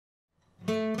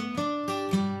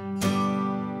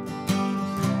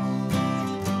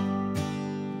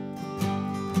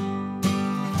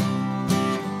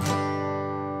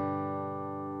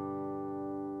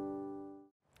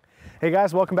Hey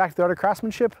guys, welcome back to The Art of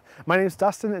Craftsmanship. My name is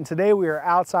Dustin and today we are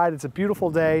outside. It's a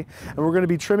beautiful day and we're going to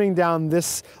be trimming down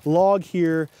this log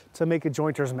here to make a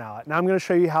jointer's mallet. Now I'm going to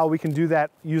show you how we can do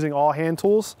that using all hand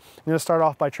tools. I'm going to start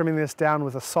off by trimming this down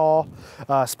with a saw,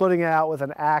 splitting it out with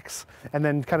an axe, and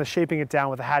then kind of shaping it down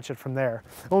with a hatchet from there.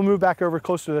 And we'll move back over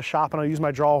closer to the shop and I'll use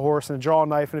my draw horse and a draw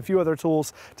knife and a few other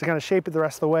tools to kind of shape it the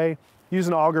rest of the way. Use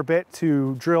an auger bit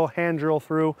to hand drill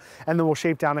through, and then we'll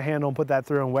shape down a handle and put that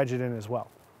through and wedge it in as well.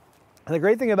 And the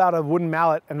great thing about a wooden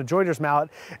mallet and a jointer's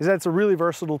mallet is that it's a really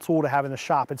versatile tool to have in the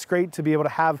shop. It's great to be able to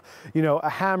have, a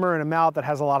hammer and a mallet that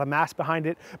has a lot of mass behind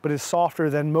it, but is softer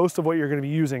than most of what you're going to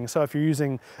be using. So if you're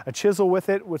using a chisel with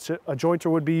it, which a jointer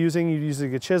would be using, you're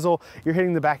using a chisel, you're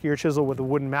hitting the back of your chisel with a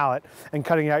wooden mallet and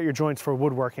cutting out your joints for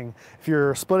woodworking. If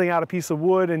you're splitting out a piece of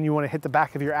wood and you want to hit the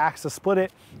back of your axe to split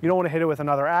it, you don't want to hit it with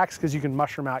another axe because you can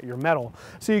mushroom out your metal.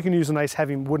 So you can use a nice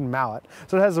heavy wooden mallet.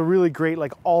 So it has a really great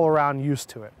all-around use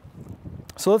to it.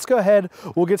 So let's go ahead,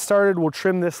 we'll get started, we'll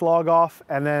trim this log off,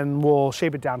 and then we'll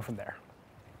shape it down from there.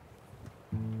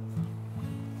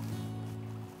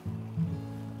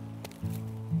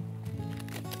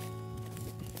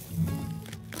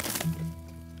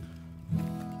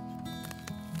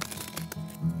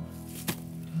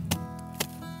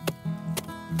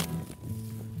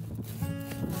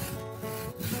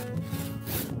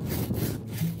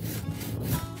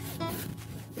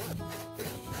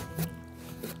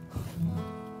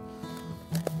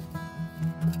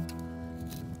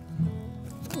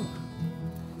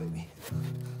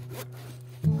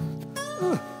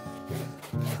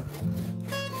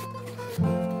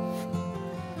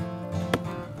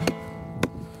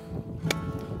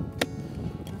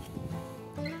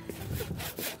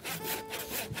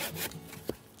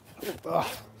 Oh,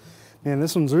 man,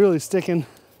 this one's really sticking.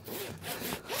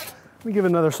 Let me give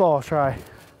another saw a try.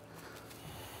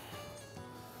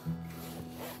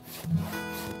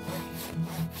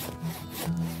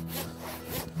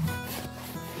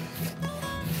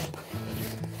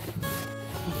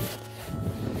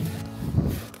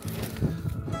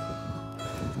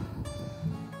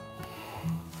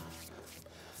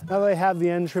 Now that I have the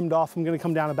end trimmed off, I'm going to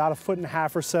come down about 1.5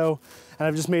 feet or so, and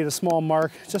I've just made a small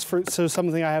mark just so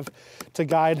something I have to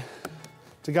guide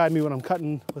me when I'm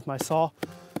cutting with my saw.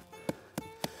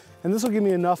 And this will give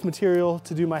me enough material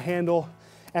to do my handle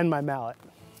and my mallet.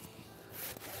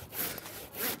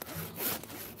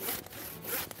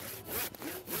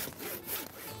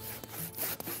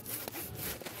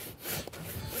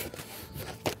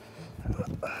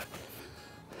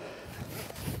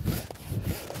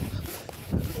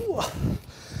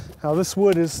 Now this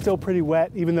wood is still pretty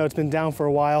wet, even though it's been down for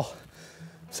a while.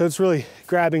 So it's really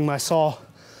grabbing my saw. I'm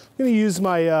gonna use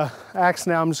my axe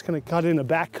now. I'm just gonna cut in a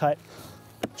back cut,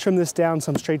 trim this down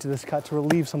some straight to this cut to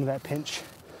relieve some of that pinch.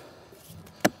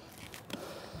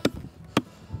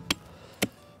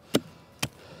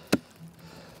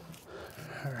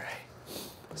 All right,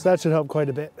 so that should help quite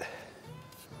a bit.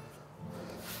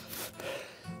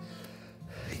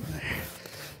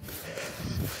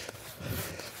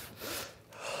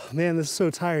 Man, this is so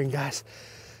tiring, guys.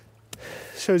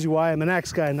 Shows you why I'm an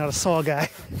axe guy, not a saw guy.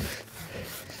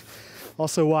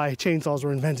 Also why chainsaws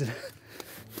were invented.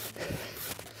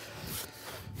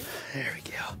 There we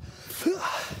go.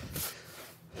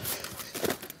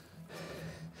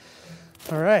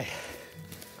 All right.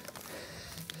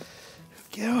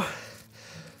 There we go.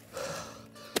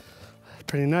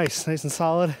 Pretty nice and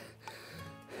solid.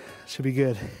 Should be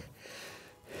good.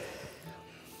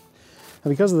 And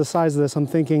because of the size of this, I'm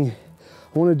thinking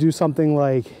I want to do something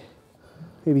like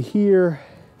maybe here,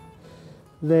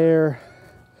 there,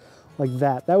 like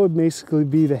that. That would basically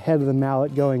be the head of the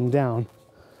mallet going down.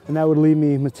 And that would leave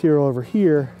me material over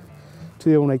here to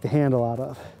be able to make the handle out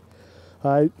of.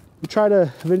 I try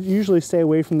to usually stay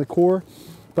away from the core,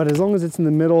 but as long as it's in the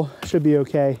middle, it should be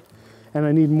okay. And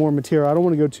I need more material. I don't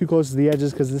want to go too close to the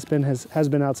edges because this bin has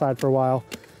been outside for a while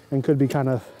and could be kind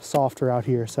of softer out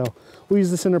here. So we'll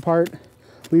use the center part.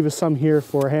 Leave us some here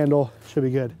for a handle, should be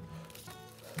good.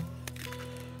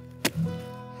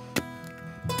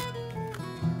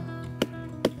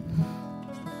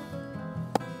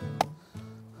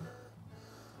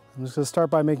 I'm just gonna start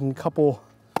by making a couple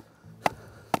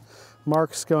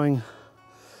marks going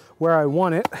where I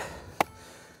want it,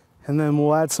 and then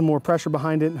we'll add some more pressure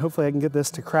behind it, and hopefully I can get this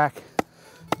to crack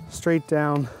straight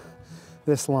down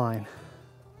this line.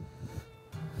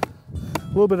 A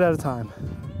little bit at a time.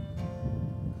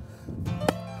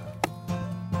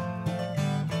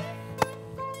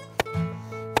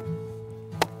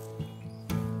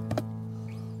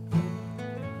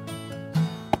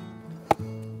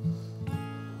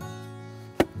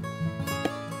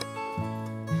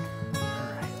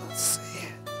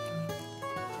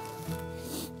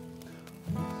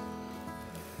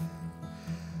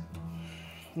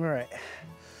 All right,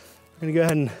 I'm gonna go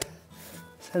ahead and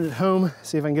send it home,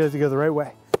 see if I can get it to go the right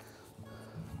way.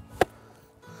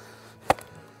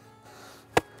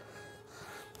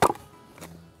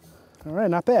 All right,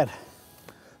 not bad.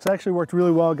 So it actually worked really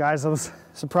well, guys. I was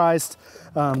surprised,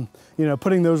 you know,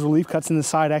 putting those relief cuts in the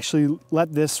side actually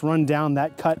let this run down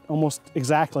that cut almost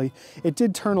exactly. It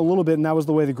did turn a little bit, and that was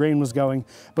the way the grain was going,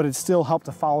 but it still helped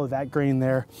to follow that grain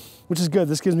there, which is good.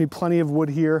 This gives me plenty of wood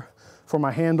here for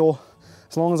my handle,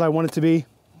 as long as I want it to be.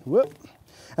 Whoop.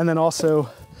 And then also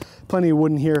plenty of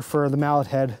wood in here for the mallet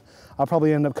head. I'll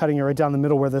probably end up cutting it right down the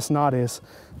middle where this knot is.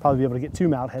 Probably be able to get 2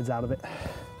 mallet heads out of it.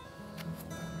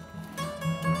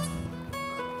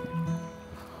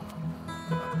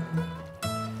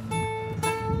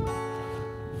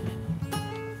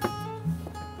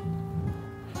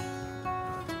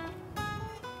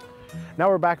 Now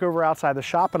we're back over outside the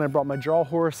shop, and I brought my draw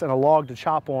horse and a log to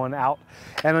chop on out.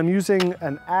 And I'm using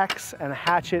an axe and a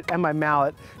hatchet and my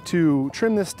mallet to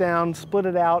trim this down, split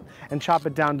it out, and chop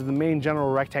it down to the main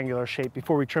general rectangular shape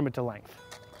before we trim it to length.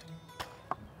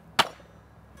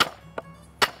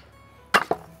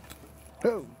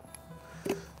 Oh.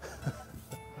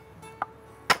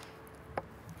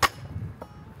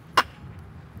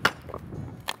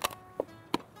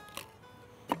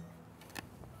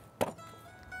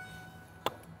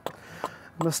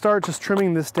 I'm gonna start just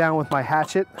trimming this down with my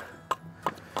hatchet.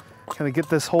 Kind of get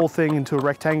this whole thing into a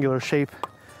rectangular shape.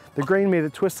 The grain made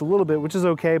it twist a little bit, which is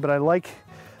okay, but I like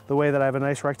the way that I have a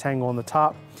nice rectangle on the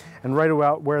top. And right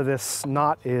about where this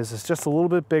knot is just a little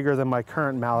bit bigger than my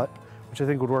current mallet, which I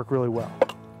think would work really well.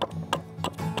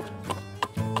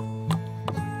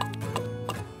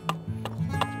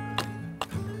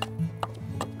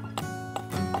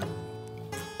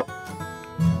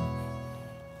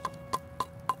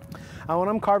 When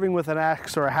I'm carving with an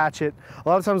axe or a hatchet, a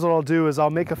lot of times what I'll do is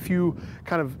I'll make a few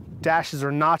kind of dashes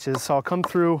or notches. So I'll come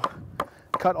through,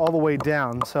 cut all the way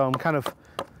down. So I'm kind of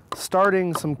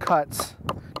starting some cuts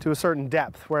to a certain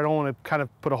depth where I don't want to kind of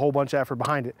put a whole bunch of effort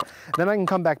behind it. Then I can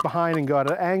come back behind and go at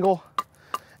an angle,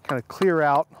 kind of clear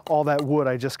out all that wood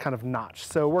I just kind of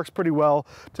notched. So it works pretty well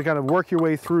to kind of work your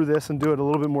way through this and do it a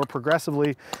little bit more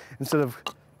progressively instead of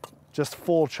just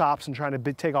full chops and trying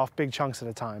to take off big chunks at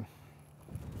a time.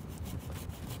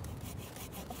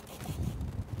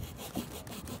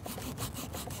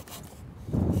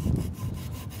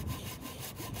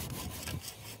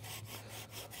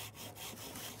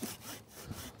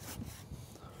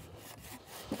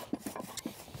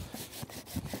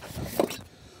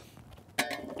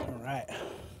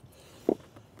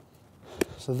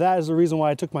 So that is the reason why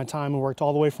I took my time and worked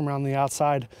all the way from around the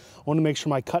outside. I wanted to make sure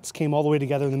my cuts came all the way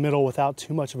together in the middle without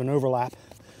too much of an overlap.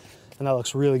 And that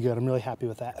looks really good. I'm really happy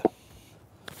with that.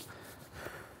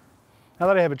 Now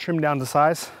that I have it trimmed down to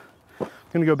size, I'm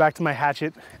gonna go back to my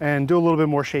hatchet and do a little bit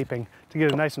more shaping to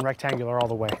get it nice and rectangular all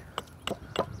the way.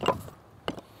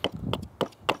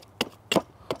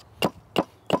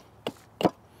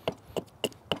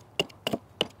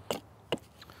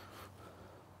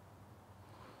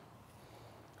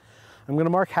 I'm gonna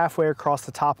mark halfway across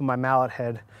the top of my mallet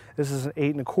head. This is an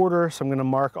 8 1/4, so I'm gonna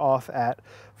mark off at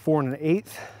 4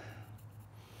 1/8.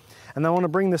 And then I wanna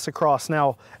bring this across.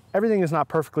 Now, everything is not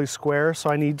perfectly square, so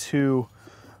I need to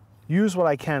use what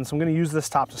I can. So I'm gonna use this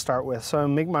top to start with. So I'm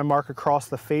gonna make my mark across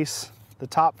the face, the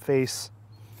top face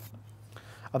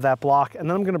of that block, and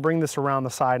then I'm gonna bring this around the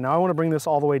side. Now I wanna bring this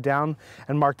all the way down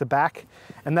and mark the back,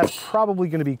 and that's probably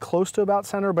gonna be close to about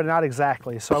center, but not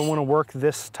exactly. So I wanna work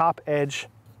this top edge,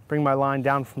 bring my line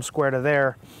down from square to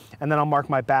there, and then I'll mark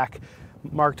my back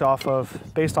based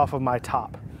off of my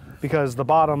top. Because the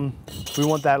bottom, we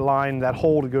want that line, that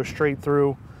hole to go straight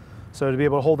through. So to be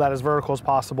able to hold that as vertical as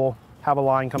possible, have a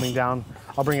line coming down,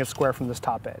 I'll bring it square from this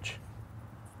top edge.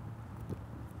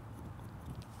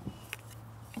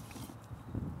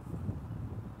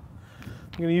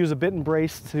 I'm gonna use a bit and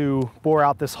brace to bore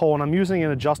out this hole, and I'm using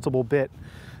an adjustable bit.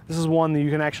 This is one that you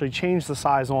can actually change the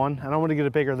size on, and I want to get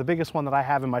it bigger. The biggest one that I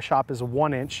have in my shop is a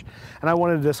 1 inch, and I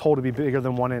wanted this hole to be bigger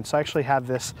than 1 inch. So I actually have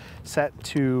this set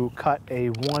to cut a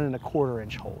 1 1/4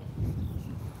 inch hole.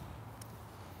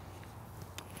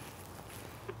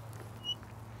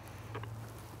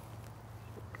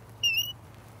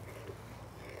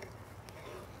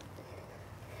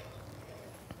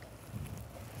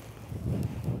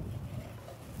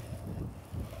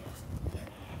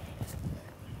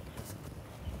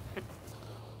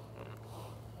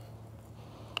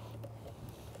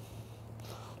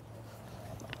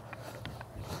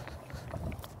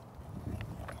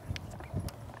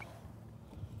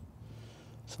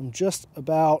 So I'm just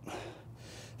about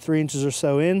 3 inches or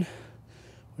so in,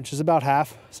 which is about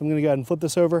half. So I'm gonna go ahead and flip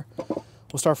this over,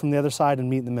 We'll start from the other side and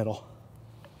meet in the middle.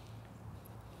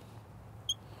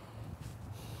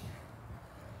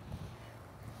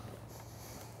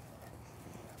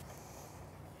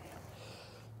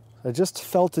 I just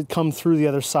felt it come through the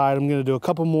other side. I'm gonna do a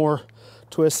couple more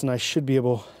twists and I should be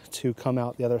able to come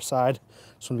out the other side.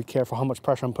 Just wanna be careful how much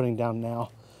pressure I'm putting down now.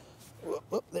 Whoop,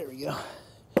 whoop, there we go.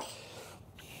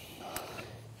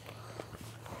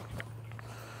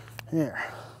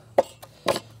 There.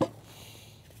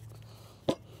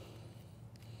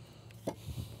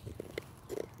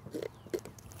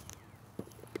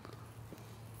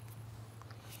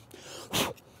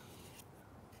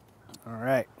 All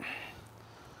right.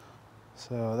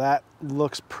 So that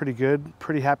looks pretty good.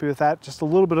 Pretty happy with that. Just a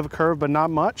little bit of a curve, but not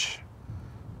much.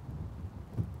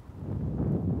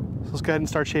 So let's go ahead and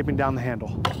start shaping down the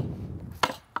handle.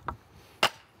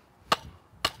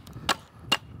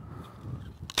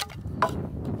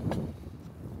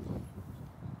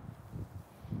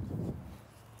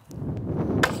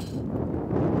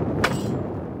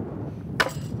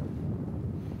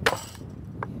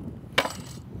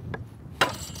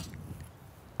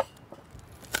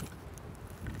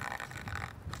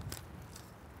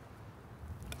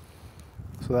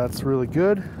 So that's really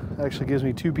good. It actually gives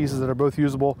me two pieces that are both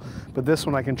usable, but this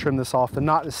one I can trim this off. The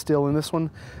knot is still in this one,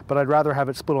 but I'd rather have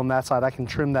it split on that side. I can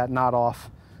trim that knot off,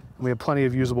 and we have plenty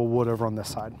of usable wood over on this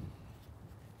side.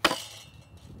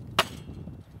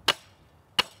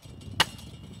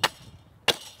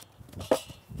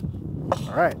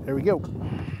 All right, there we go.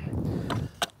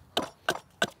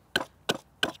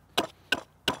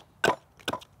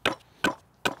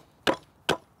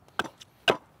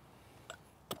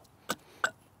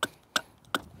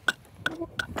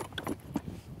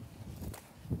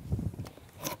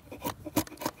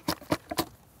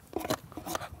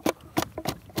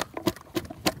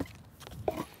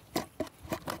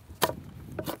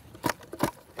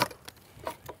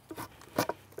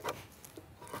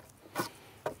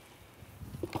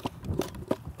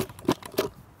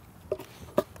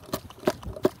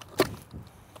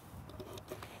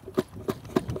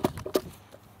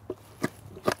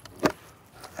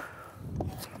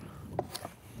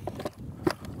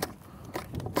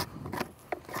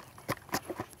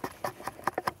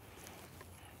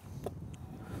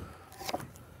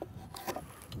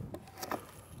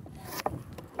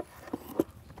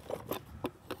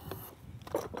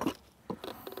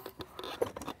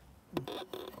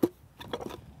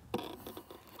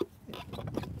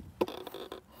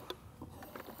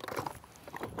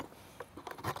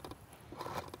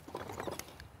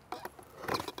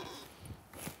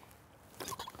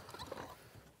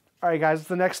 All right guys, it's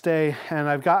the next day and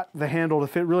I've got the handle to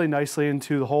fit really nicely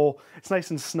into the hole. It's nice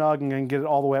and snug and can get it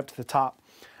all the way up to the top.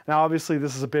 Now obviously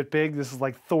this is a bit big. This is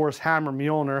like Thor's hammer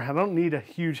Mjolnir. I don't need a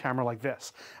huge hammer like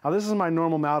this. Now this is my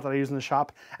normal mallet that I use in the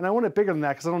shop and I want it bigger than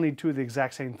that because I don't need two of the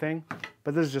exact same thing,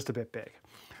 but this is just a bit big.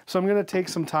 So I'm gonna take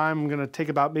some time. I'm gonna take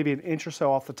about maybe an inch or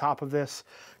so off the top of this,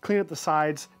 clean up the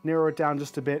sides, narrow it down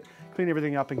just a bit, clean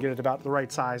everything up and get it about the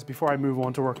right size before I move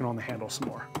on to working on the handle some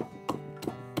more.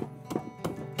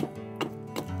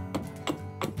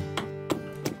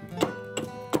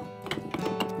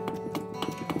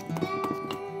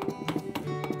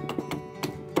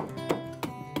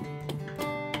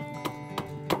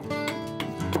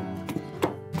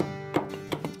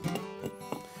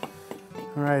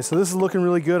 All right, so this is looking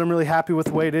really good. I'm really happy with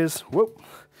the way it is. Whoop.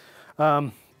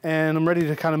 And I'm ready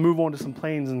to kind of move on to some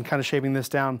planes and kind of shaping this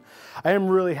down. I am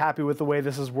really happy with the way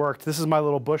this has worked. This is my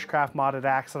little bushcraft modded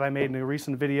axe that I made in a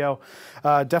recent video.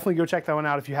 Definitely go check that one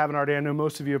out if you haven't already. I know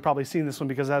most of you have probably seen this one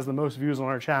because it has the most views on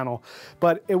our channel,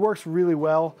 but it works really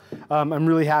well. I'm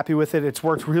really happy with it. It's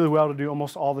worked really well to do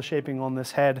almost all the shaping on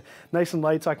this head. Nice and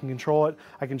light so I can control it.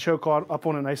 I can choke up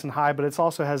on it nice and high, but it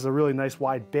also has a really nice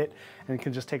wide bit and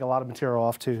can just take a lot of material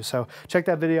off too. So check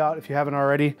that video out if you haven't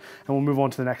already, and we'll move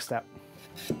on to the next step.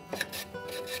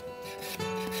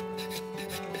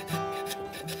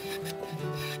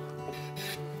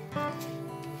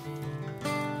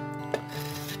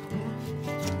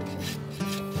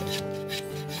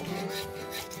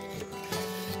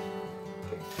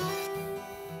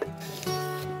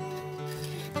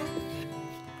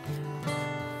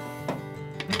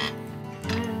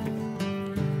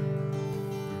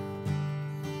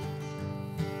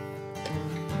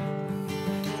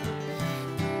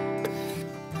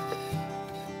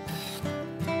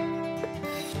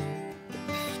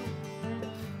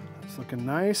 Looking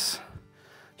nice.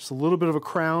 Just a little bit of a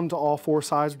crown to all four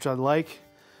sides, which I like.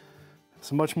 It's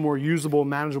a much more usable,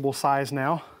 manageable size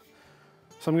now.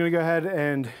 So I'm gonna go ahead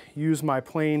and use my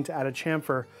plane to add a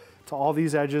chamfer to all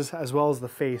these edges as well as the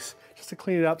face, just to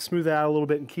clean it up, smooth it out a little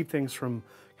bit, and keep things from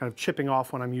kind of chipping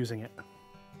off when I'm using it.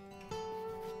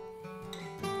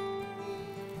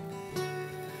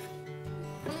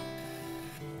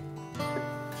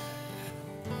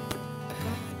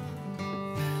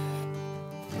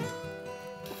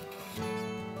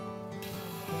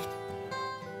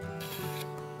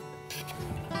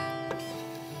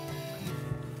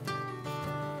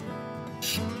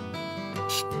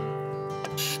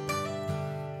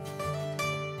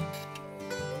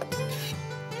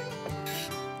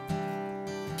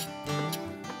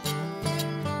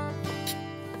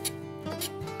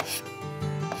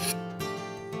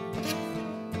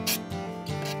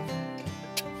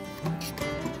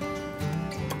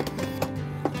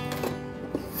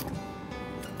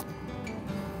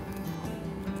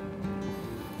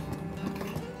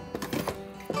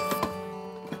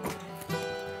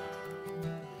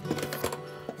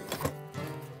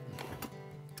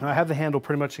 I have the handle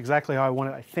pretty much exactly how I want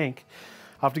it, I think.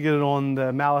 I'll have to get it on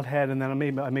the mallet head, and then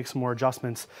I make some more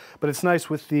adjustments. But it's nice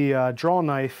with the draw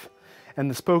knife and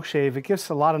the spoke shave, it gives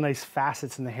a lot of nice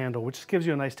facets in the handle, which just gives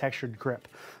you a nice textured grip.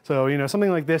 So, you know,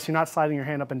 something like this, you're not sliding your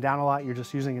hand up and down a lot, you're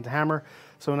just using it to hammer.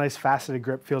 So a nice faceted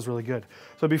grip feels really good.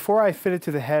 So before I fit it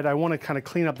to the head, I want to kind of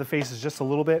clean up the faces just a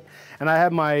little bit. And I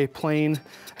have my plane,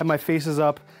 have my faces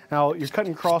up. Now you're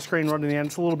cutting cross grain right in the end,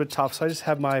 it's a little bit tough. So I just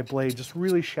have my blade just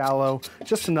really shallow,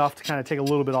 just enough to kind of take a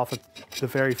little bit off the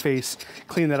very face,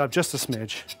 clean that up just a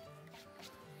smidge.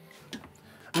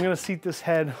 I'm going to seat this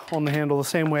head on the handle the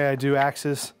same way I do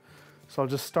axes. So I'll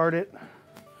just start it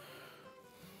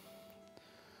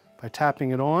by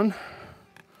tapping it on.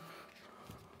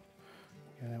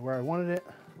 Get it where I wanted it.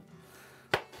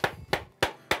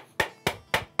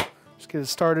 Just get it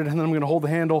started, and then I'm going to hold the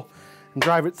handle and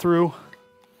drive it through.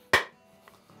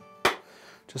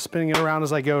 Just spinning it around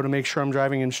as I go to make sure I'm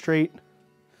driving in straight.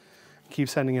 Keep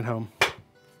sending it home.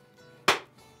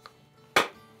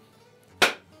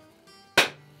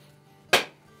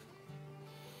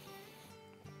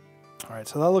 All right,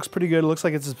 so that looks pretty good. It looks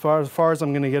like it's as far as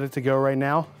I'm gonna get it to go right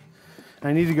now. And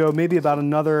I need to go maybe about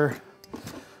another,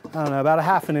 I don't know, about a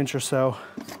half an inch or so.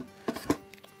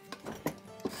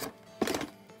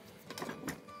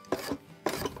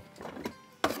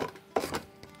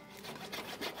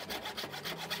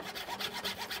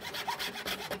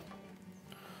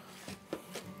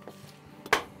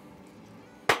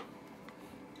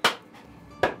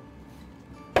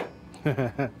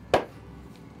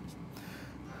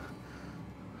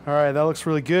 All right, that looks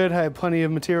really good. I have plenty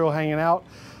of material hanging out.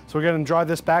 So we're gonna drive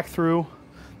this back through,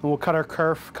 and we'll cut our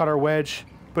kerf, cut our wedge,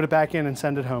 put it back in and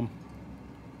send it home.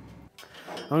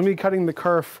 I'm gonna be cutting the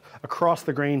kerf across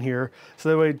the grain here, so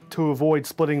that way to avoid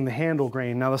splitting the handle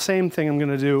grain. Now the same thing I'm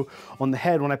gonna do on the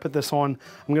head when I put this on.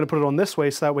 I'm gonna put it on this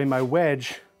way, so that way my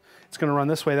wedge, it's gonna run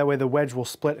this way, that way the wedge will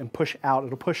split and push out.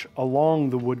 It'll push along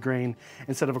the wood grain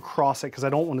instead of across it, because I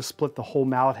don't want to split the whole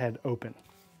mallet head open.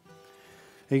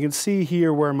 And you can see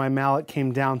here where my mallet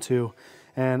came down to,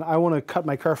 and I want to cut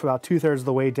my kerf about 2/3 of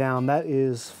the way down. That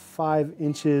is 5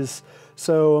 inches,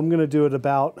 so I'm gonna do it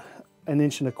about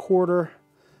 1.25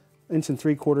 inches, 1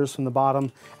 3/4 from the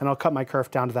bottom, and I'll cut my kerf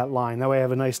down to that line. That way I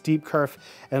have a nice deep kerf,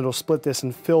 and it'll split this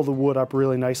and fill the wood up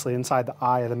really nicely inside the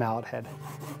eye of the mallet head.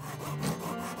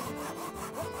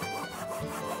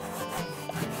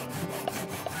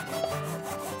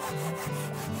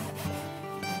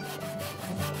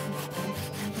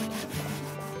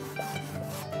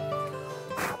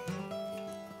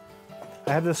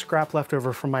 I have this scrap left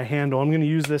over from my handle. I'm gonna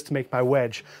use this to make my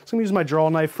wedge. So I'm gonna use my draw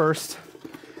knife first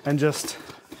and just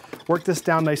work this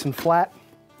down nice and flat.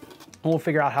 And we'll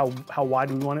figure out how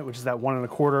wide we want it, which is that 1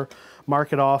 1/4.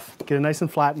 Mark it off, get it nice and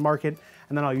flat, mark it,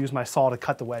 and then I'll use my saw to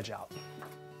cut the wedge out.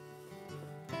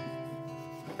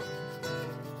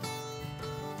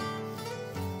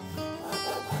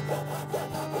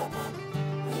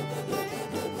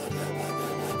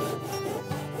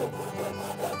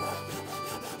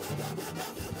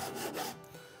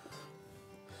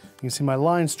 You can see my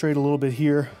line straight a little bit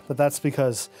here, but that's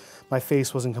because my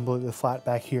face wasn't completely flat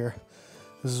back here.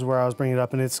 This is where I was bringing it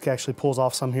up, and it actually pulls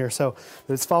off some here. So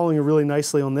it's following it really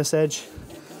nicely on this edge.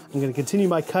 I'm gonna continue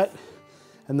my cut,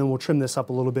 and then we'll trim this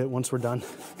up a little bit once we're done.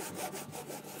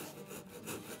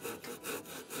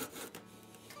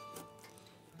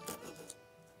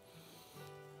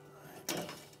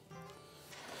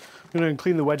 I'm gonna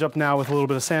clean the wedge up now with a little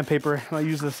bit of sandpaper, and I'll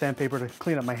use the sandpaper to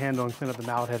clean up my handle and clean up the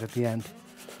mallet head at the end.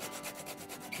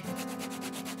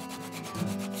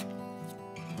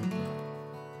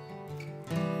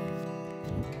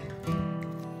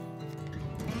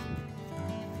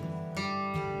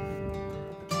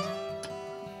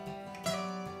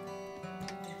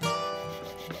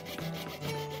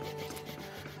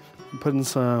 putting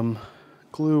some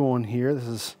glue on here. This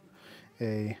is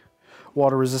a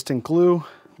water-resistant glue.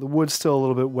 The wood's still a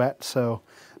little bit wet, so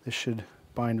this should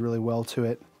bind really well to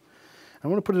it. I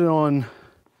want to put it on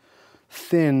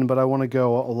thin, but I want to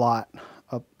go a lot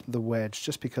up the wedge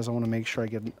just because I want to make sure I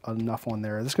get enough on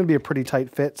there. This is going to be a pretty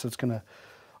tight fit, so a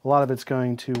lot of it's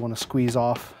going to want to squeeze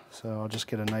off. So I'll just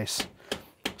get a nice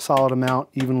solid amount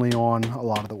evenly on a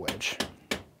lot of the wedge.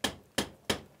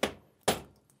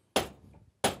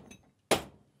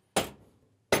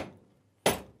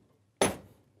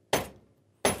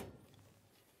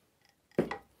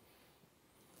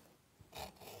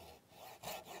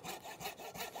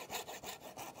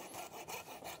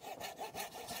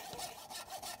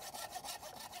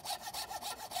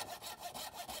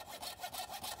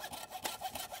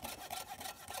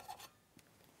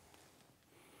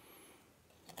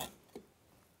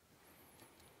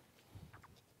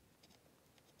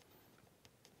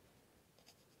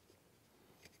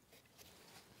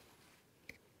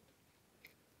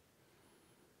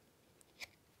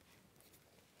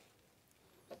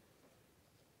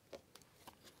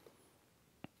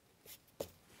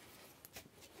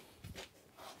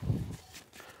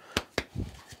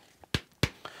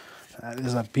 That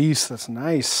is a beast. That's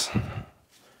nice.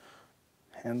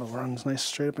 Handle runs nice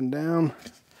straight up and down.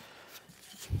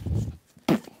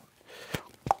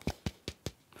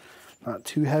 Not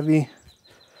too heavy.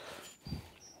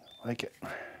 Like it.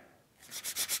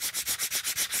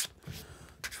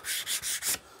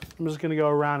 I'm just gonna go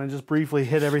around and just briefly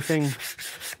hit everything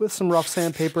with some rough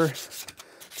sandpaper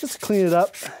just to clean it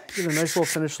up, get a nice little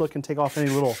finished look and take off any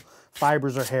little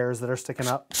fibers or hairs that are sticking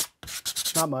up.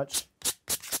 Not much.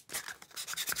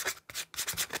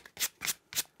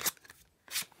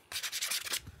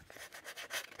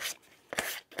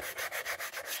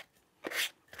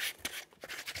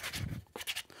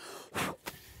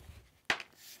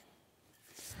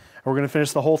 We're going to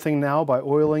finish the whole thing now by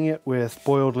oiling it with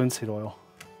boiled linseed oil.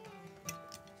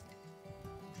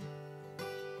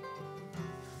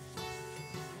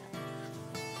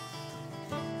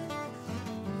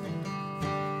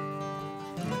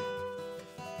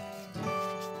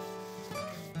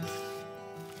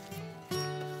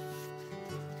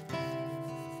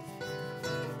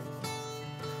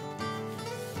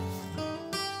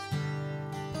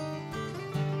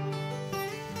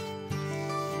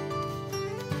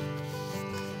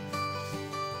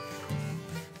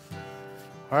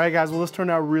 All right guys, well this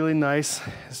turned out really nice.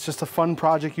 It's just a fun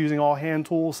project using all hand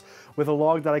tools with a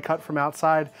log that I cut from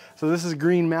outside. So this is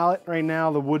green mallet right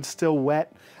now. The wood's still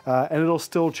wet and it'll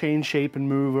still change shape and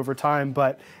move over time,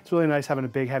 but it's really nice having a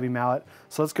big heavy mallet.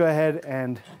 So let's go ahead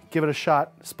and give it a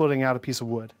shot splitting out a piece of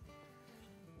wood.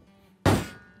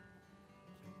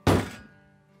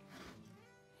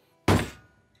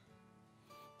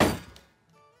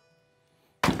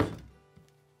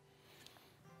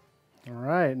 All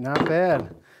right, not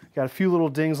bad. Got a few little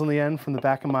dings on the end from the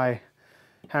back of my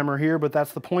hammer here, but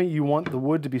that's the point. You want the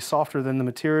wood to be softer than the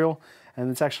material, and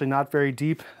it's actually not very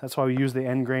deep. That's why we use the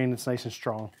end grain. It's nice and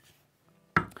strong.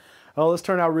 Well, this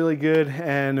turned out really good,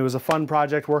 and it was a fun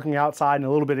project working outside and a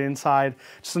little bit inside.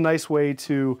 Just a nice way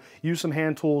to use some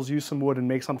hand tools, use some wood, and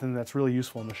make something that's really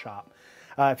useful in the shop.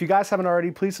 If you guys haven't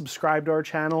already, please subscribe to our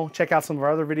channel, check out some of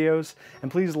our other videos, and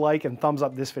please like and thumbs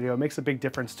up this video. It makes a big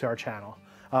difference to our channel.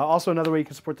 Also, another way you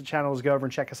can support the channel is go over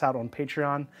and check us out on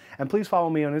Patreon. And please follow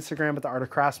me on Instagram at The Art of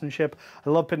Craftsmanship. I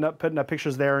love putting up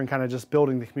pictures there and kind of just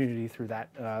building the community through that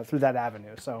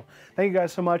avenue. So thank you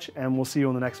guys so much, and we'll see you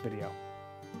in the next video.